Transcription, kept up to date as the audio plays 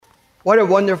What a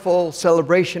wonderful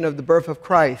celebration of the birth of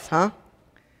Christ, huh?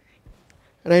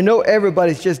 And I know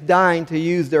everybody's just dying to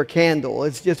use their candle.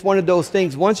 It's just one of those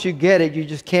things, once you get it, you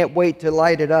just can't wait to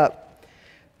light it up.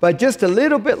 But just a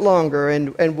little bit longer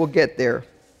and we'll get there.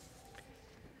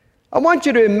 I want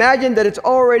you to imagine that it's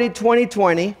already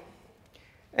 2020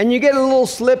 and you get a little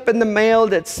slip in the mail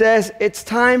that says it's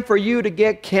time for you to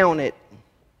get counted.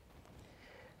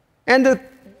 And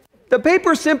the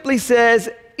paper simply says,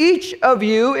 each of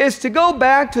you is to go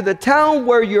back to the town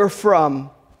where you're from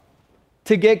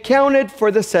to get counted for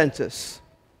the census.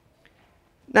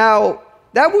 Now,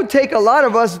 that would take a lot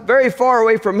of us very far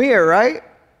away from here, right?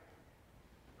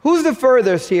 Who's the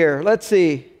furthest here? Let's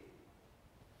see.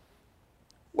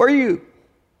 Where are you?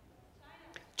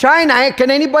 China. Can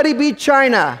anybody beat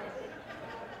China?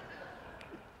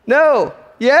 No.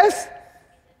 Yes?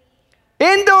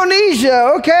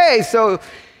 Indonesia. Okay, so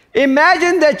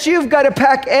imagine that you've got to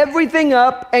pack everything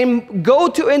up and go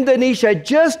to Indonesia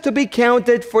just to be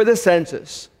counted for the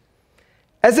census.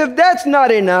 As if that's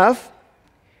not enough,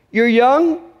 you're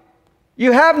young,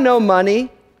 you have no money,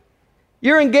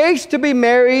 you're engaged to be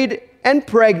married and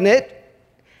pregnant,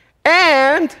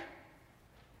 and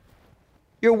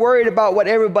you're worried about what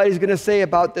everybody's going to say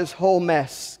about this whole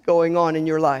mess going on in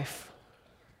your life.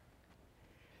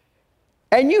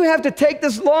 And you have to take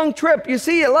this long trip. You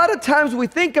see, a lot of times we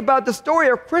think about the story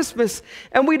of Christmas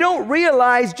and we don't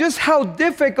realize just how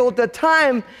difficult a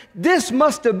time this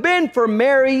must have been for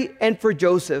Mary and for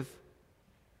Joseph.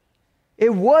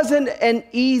 It wasn't an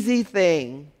easy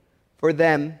thing for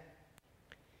them.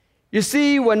 You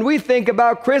see, when we think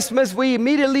about Christmas, we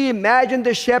immediately imagine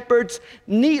the shepherds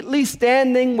neatly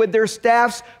standing with their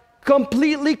staffs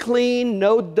completely clean,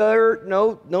 no dirt,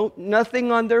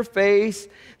 nothing on their face.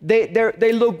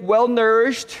 They look well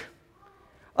nourished.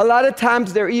 A lot of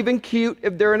times they're even cute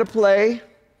if they're in a play,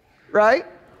 right?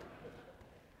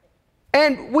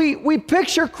 And we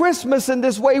picture Christmas in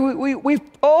this way. We've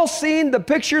all seen the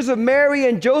pictures of Mary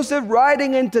and Joseph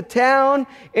riding into town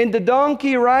in the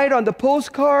donkey, right, on the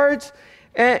postcards.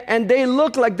 And they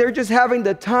look like they're just having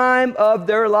the time of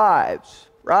their lives,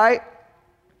 right?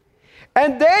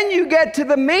 And then you get to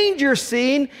the manger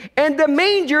scene, and the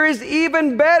manger is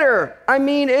even better. I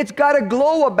mean, it's got a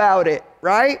glow about it,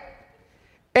 right?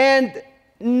 And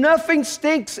nothing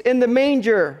stinks in the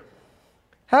manger.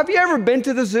 Have you ever been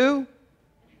to the zoo?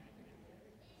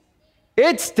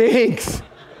 It stinks.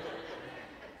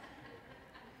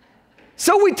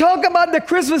 So we talk about the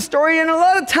Christmas story, and a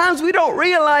lot of times we don't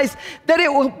realize that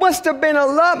it must have been a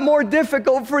lot more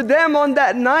difficult for them on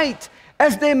that night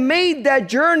as they made that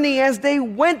journey, as they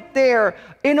went there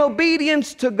in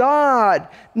obedience to God,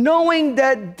 knowing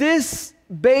that this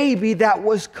baby that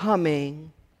was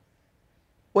coming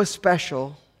was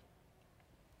special.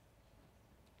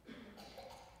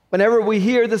 Whenever we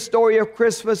hear the story of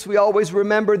Christmas, we always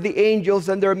remember the angels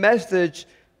and their message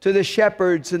to the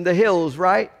shepherds in the hills,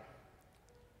 right?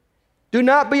 Do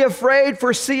not be afraid,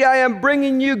 for see, I am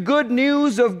bringing you good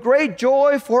news of great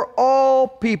joy for all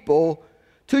people.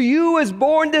 To you is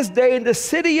born this day in the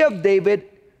city of David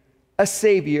a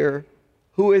Savior,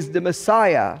 who is the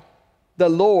Messiah, the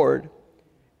Lord.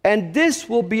 And this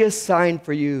will be a sign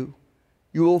for you.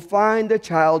 You will find the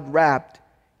child wrapped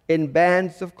in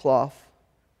bands of cloth,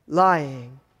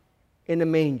 lying in a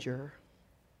manger.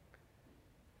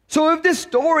 So if this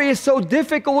story is so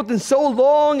difficult and so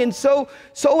long and so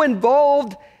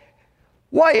involved,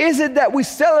 why is it that we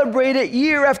celebrate it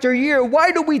year after year?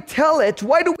 Why do we tell it?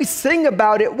 Why do we sing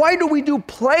about it? Why do we do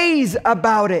plays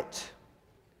about it?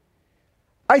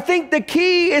 I think the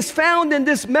key is found in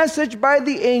this message by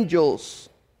the angels.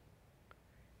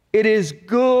 It is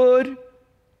good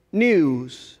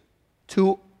news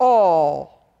to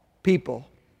all people.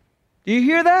 Do you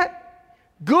hear that?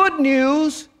 Good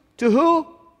news to who?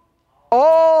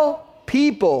 All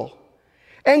people.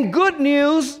 And good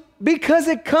news because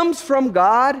it comes from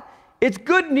God. It's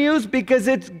good news because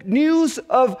it's news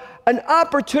of an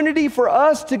opportunity for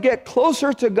us to get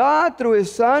closer to God through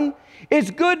His Son.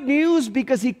 It's good news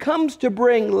because He comes to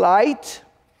bring light,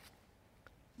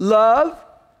 love,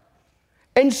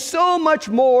 and so much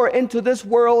more into this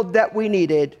world that we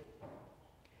needed.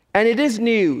 And it is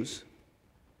news.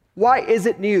 Why is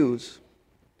it news?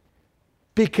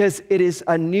 Because it is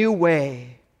a new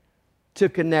way to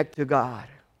connect to God.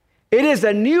 It is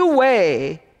a new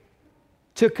way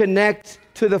to connect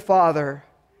to the Father.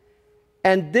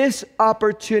 And this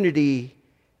opportunity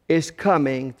is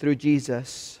coming through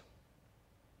Jesus.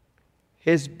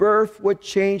 His birth would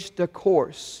change the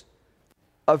course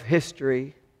of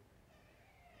history.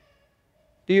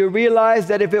 Do you realize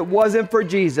that if it wasn't for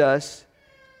Jesus,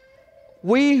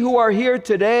 we who are here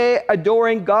today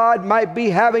adoring God might be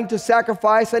having to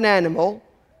sacrifice an animal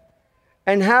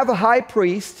and have a high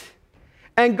priest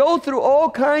and go through all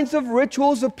kinds of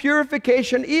rituals of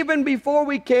purification even before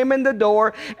we came in the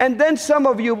door. And then some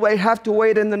of you might have to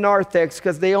wait in the narthex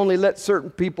because they only let certain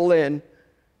people in.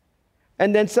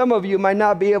 And then some of you might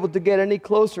not be able to get any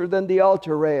closer than the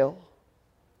altar rail.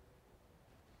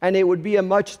 And it would be a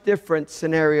much different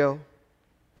scenario.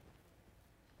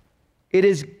 It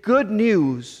is good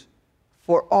news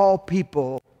for all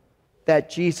people that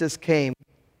Jesus came.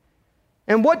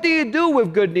 And what do you do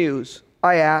with good news,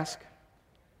 I ask?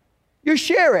 You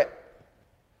share it.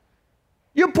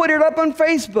 You put it up on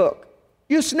Facebook.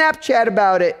 You Snapchat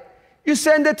about it. You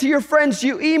send it to your friends.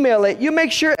 You email it. You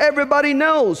make sure everybody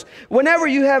knows. Whenever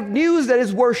you have news that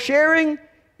is worth sharing,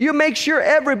 you make sure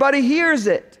everybody hears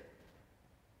it.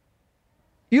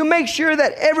 You make sure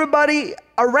that everybody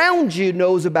around you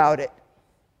knows about it.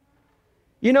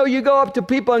 You know, you go up to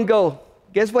people and go,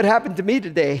 guess what happened to me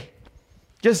today?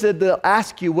 Just that they'll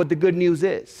ask you what the good news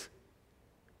is.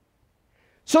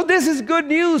 So this is good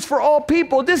news for all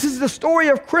people. This is the story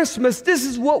of Christmas. This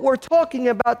is what we're talking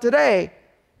about today.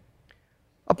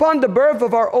 Upon the birth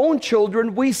of our own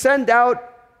children, we send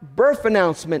out birth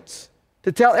announcements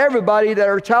to tell everybody that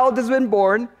our child has been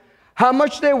born, how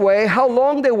much they weigh, how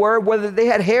long they were, whether they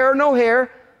had hair or no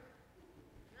hair.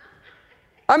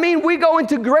 I mean, we go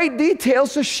into great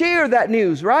details to share that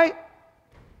news, right?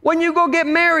 When you go get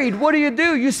married, what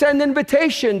do? You send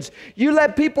invitations. You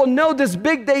let people know this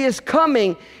big day is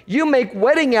coming. You make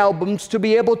wedding albums to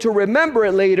be able to remember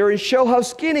it later and show how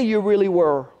skinny you really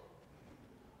were.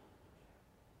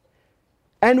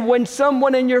 And when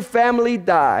someone in your family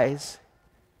dies,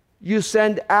 you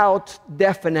send out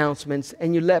death announcements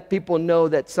and you let people know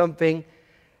that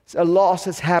a loss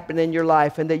has happened in your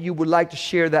life and that you would like to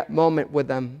share that moment with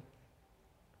them.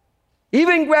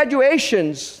 Even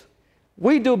graduations.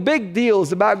 We do big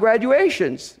deals about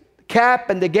graduations. The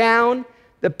cap and the gown,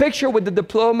 the picture with the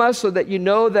diploma so that you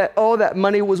know that, oh, that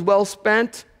money was well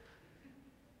spent.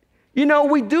 You know,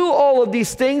 we do all of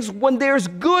these things when there's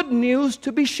good news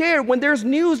to be shared, when there's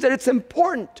news that it's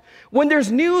important, when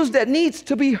there's news that needs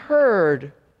to be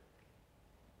heard.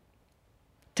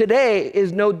 Today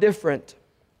is no different.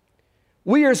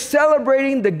 We are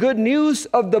celebrating the good news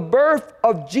of the birth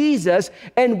of Jesus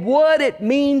and what it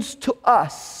means to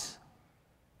us.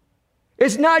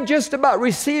 It's not just about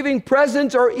receiving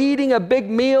presents or eating a big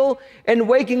meal and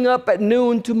waking up at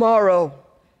noon tomorrow.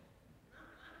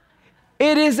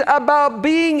 It is about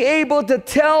being able to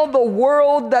tell the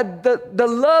world that the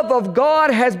love of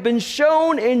God has been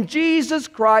shown in Jesus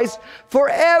Christ for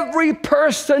every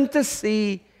person to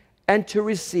see and to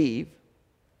receive.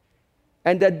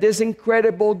 And that this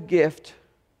incredible gift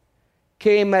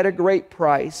came at a great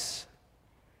price.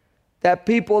 That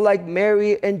people like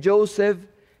Mary and Joseph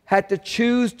had to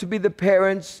choose to be the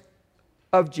parents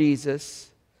of Jesus.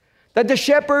 That the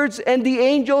shepherds and the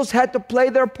angels had to play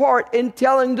their part in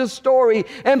telling the story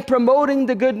and promoting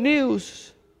the good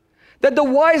news. That the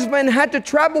wise men had to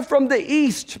travel from the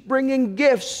east bringing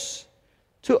gifts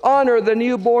to honor the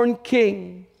newborn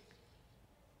king.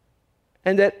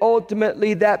 And that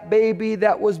ultimately that baby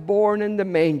that was born in the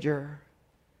manger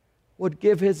would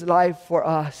give his life for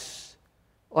us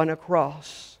on a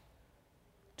cross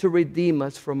to redeem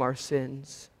us from our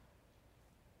sins.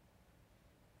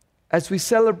 As we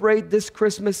celebrate this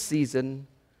Christmas season,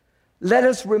 let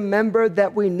us remember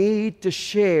that we need to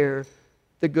share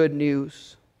the good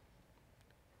news,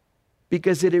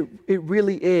 because it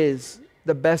really is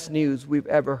the best news we've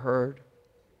ever heard.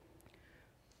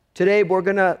 Today we're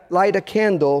going to light a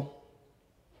candle.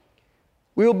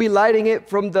 We'll be lighting it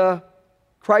from the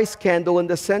Christ candle in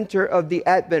the center of the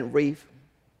Advent wreath,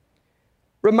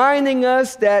 reminding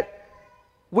us that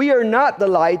we are not the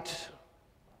light,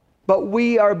 but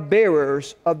we are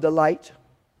bearers of the light.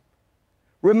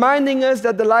 Reminding us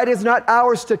that the light is not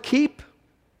ours to keep,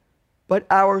 but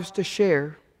ours to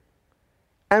share.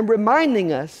 And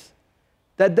reminding us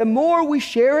that the more we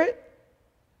share it,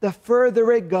 the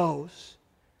further it goes.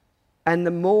 And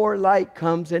the more light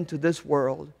comes into this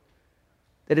world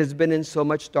that has been in so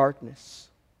much darkness.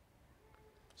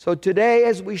 So today,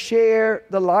 as we share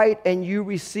the light and you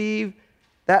receive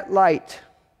that light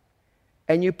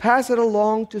and you pass it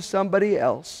along to somebody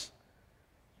else,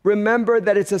 remember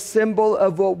that it's a symbol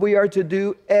of what we are to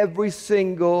do every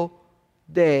single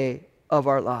day of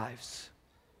our lives.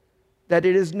 That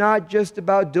it is not just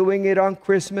about doing it on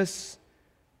Christmas,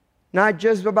 not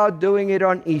just about doing it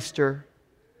on Easter,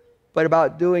 but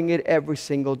about doing it every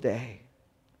single day.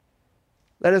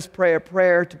 Let us pray a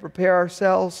prayer to prepare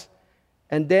ourselves,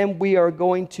 and then we are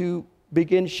going to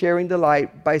begin sharing the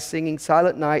light by singing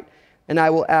Silent Night, and I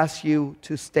will ask you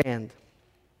to stand.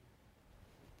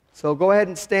 So go ahead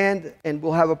and stand, and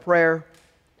we'll have a prayer.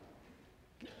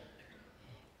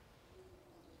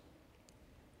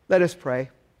 Let us pray.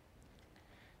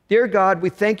 Dear God, we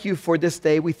thank you for this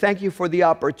day. We thank you for the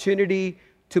opportunity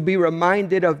to be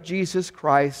reminded of Jesus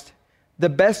Christ, the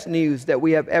best news that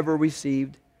we have ever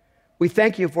received. We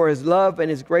thank you for his love and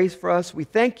his grace for us. We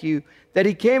thank you that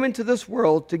he came into this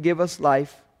world to give us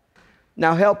life.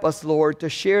 Now help us, Lord, to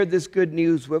share this good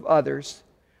news with others,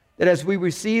 that as we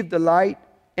receive the light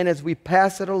and as we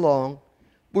pass it along,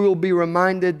 we will be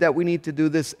reminded that we need to do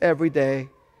this every day.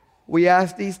 We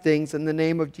ask these things in the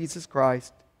name of Jesus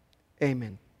Christ.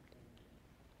 Amen.